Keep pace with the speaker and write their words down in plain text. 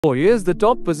For years, the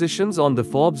top positions on the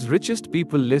Forbes richest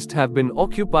people list have been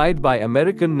occupied by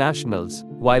American nationals,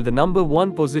 while the number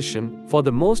one position, for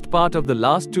the most part of the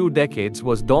last 2 decades,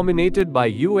 was dominated by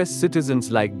U.S. citizens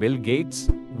like Bill Gates,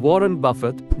 Warren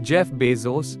Buffett, Jeff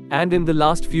Bezos, and in the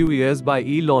last few years by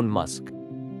Elon Musk.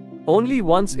 Only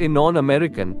once a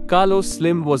non-American, Carlos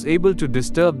Slim, was able to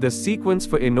disturb this sequence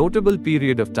for a notable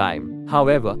period of time.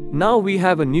 However, now we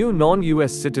have a new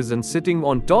non-U.S. citizen sitting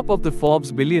on top of the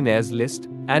Forbes billionaires list,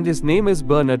 and his name is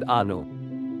Bernard Arnault.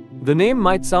 The name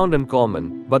might sound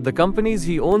uncommon, but the companies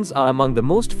he owns are among the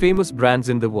most famous brands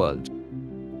in the world.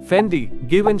 Fendi,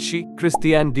 Givenchy,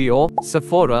 Christian Dior,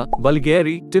 Sephora,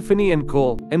 Bulgari, Tiffany &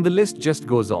 Co., and the list just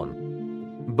goes on.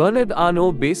 Bernard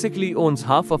Arnault basically owns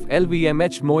half of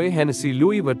LVMH Moet Hennessy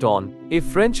Louis Vuitton, a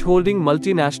French holding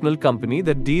multinational company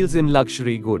that deals in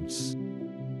luxury goods.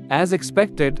 As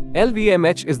expected,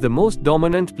 LVMH is the most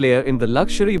dominant player in the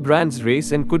luxury brands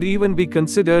race and could even be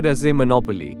considered as a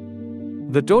monopoly.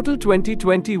 The total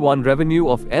 2021 revenue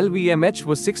of LVMH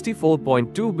was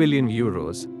 64.2 billion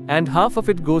euros, and half of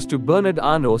it goes to Bernard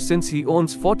Arnault since he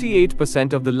owns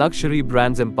 48% of the luxury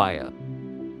brands empire.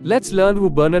 Let's learn who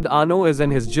Bernard Arnault is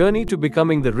and his journey to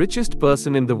becoming the richest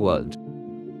person in the world.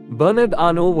 Bernard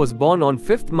Arnault was born on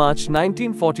 5 March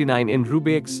 1949 in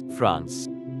Roubaix, France.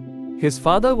 His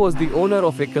father was the owner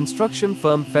of a construction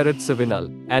firm Ferret Savinal,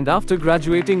 and after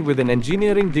graduating with an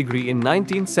engineering degree in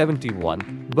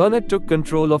 1971, Bernard took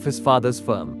control of his father's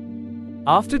firm.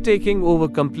 After taking over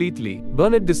completely,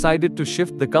 Bernard decided to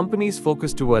shift the company's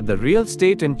focus toward the real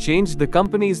estate and changed the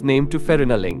company's name to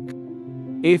Ferinal Inc.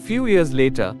 A few years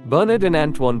later, Bernard and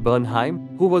Antoine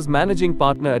Bernheim, who was managing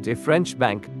partner at a French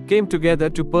bank, came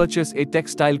together to purchase a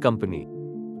textile company.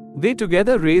 They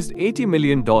together raised $80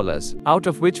 million, out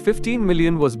of which $15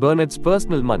 million was Bernard's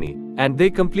personal money, and they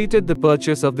completed the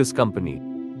purchase of this company.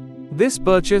 This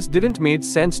purchase didn't make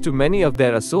sense to many of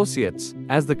their associates,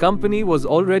 as the company was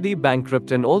already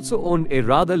bankrupt and also owned a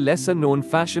rather lesser-known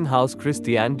fashion house,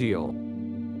 Christian Dior.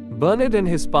 Bernard and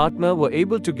his partner were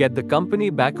able to get the company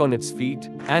back on its feet,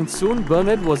 and soon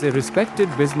Bernard was a respected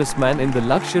businessman in the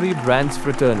luxury brands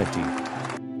fraternity.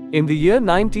 In the year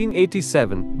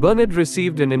 1987, Bernard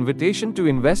received an invitation to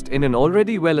invest in an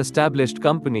already well-established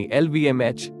company,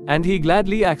 LVMH, and he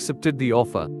gladly accepted the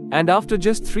offer, and after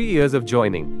just 3 years of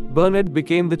joining, Bernard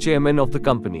became the chairman of the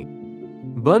company.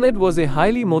 Bernard was a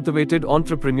highly motivated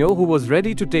entrepreneur who was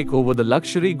ready to take over the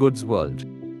luxury goods world.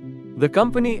 The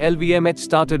company LVMH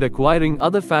started acquiring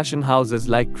other fashion houses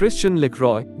like Christian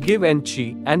Lacroix,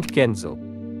 Givenchy, and Kenzo.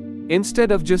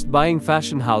 Instead of just buying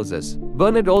fashion houses,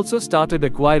 Bernard also started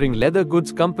acquiring leather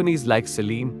goods companies like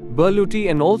Celine, Berluti,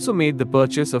 and also made the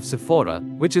purchase of Sephora,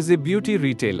 which is a beauty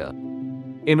retailer.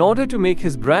 In order to make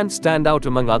his brand stand out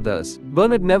among others,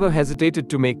 Bernard never hesitated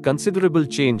to make considerable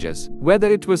changes,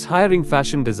 whether it was hiring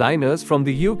fashion designers from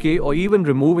the UK or even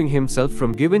removing himself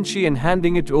from Givenchy and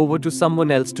handing it over to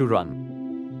someone else to run.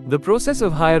 The process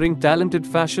of hiring talented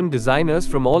fashion designers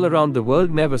from all around the world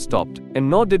never stopped, and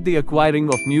nor did the acquiring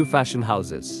of new fashion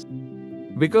houses.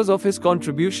 Because of his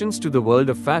contributions to the world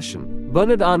of fashion,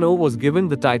 Bernard Arnault was given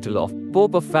the title of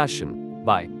Pope of Fashion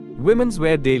by Women's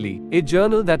Wear Daily, a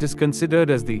journal that is considered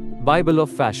as the Bible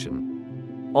of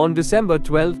fashion. On December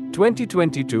 12,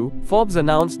 2022, Forbes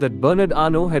announced that Bernard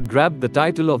Arnault had grabbed the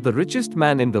title of the richest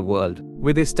man in the world,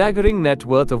 with a staggering net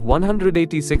worth of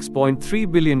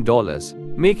 $186.3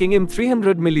 billion, making him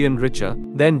 300 million richer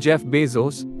than Jeff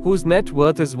Bezos, whose net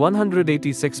worth is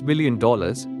 $186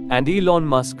 billion, and Elon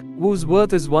Musk, whose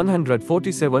worth is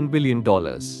 $147 billion.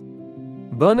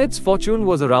 Bernard's fortune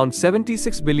was around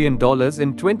 $76 billion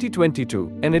in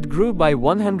 2022, and it grew by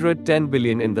 $110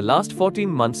 billion in the last 14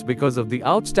 months because of the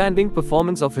outstanding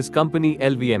performance of his company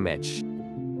LVMH.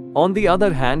 On the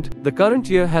other hand, the current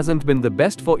year hasn't been the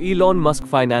best for Elon Musk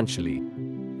financially.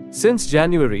 Since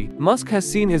January, Musk has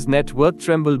seen his net worth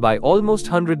tremble by almost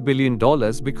 $100 billion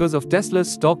because of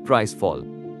Tesla's stock price fall.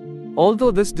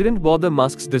 Although this didn't bother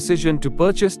Musk's decision to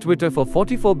purchase Twitter for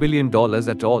 $44 billion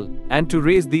at all, and to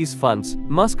raise these funds,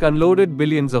 Musk unloaded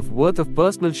billions of worth of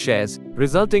personal shares,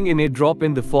 resulting in a drop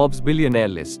in the Forbes billionaire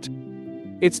list.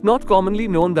 It's not commonly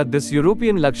known that this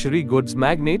European luxury goods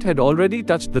magnate had already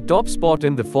touched the top spot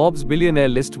in the Forbes billionaire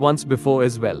list once before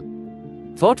as well.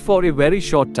 Thought for a very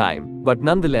short time, but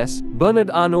nonetheless, Bernard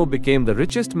Arnault became the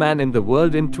richest man in the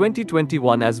world in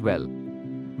 2021 as well.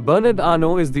 Bernard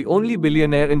Arnault is the only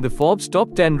billionaire in the Forbes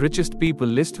top 10 richest people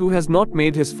list who has not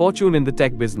made his fortune in the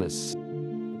tech business.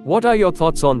 What are your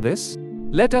thoughts on this?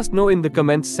 Let us know in the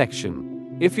comments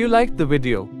section. If you liked the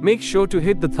video, make sure to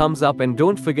hit the thumbs up and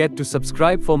don't forget to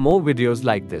subscribe for more videos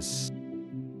like this.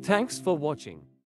 Thanks for watching.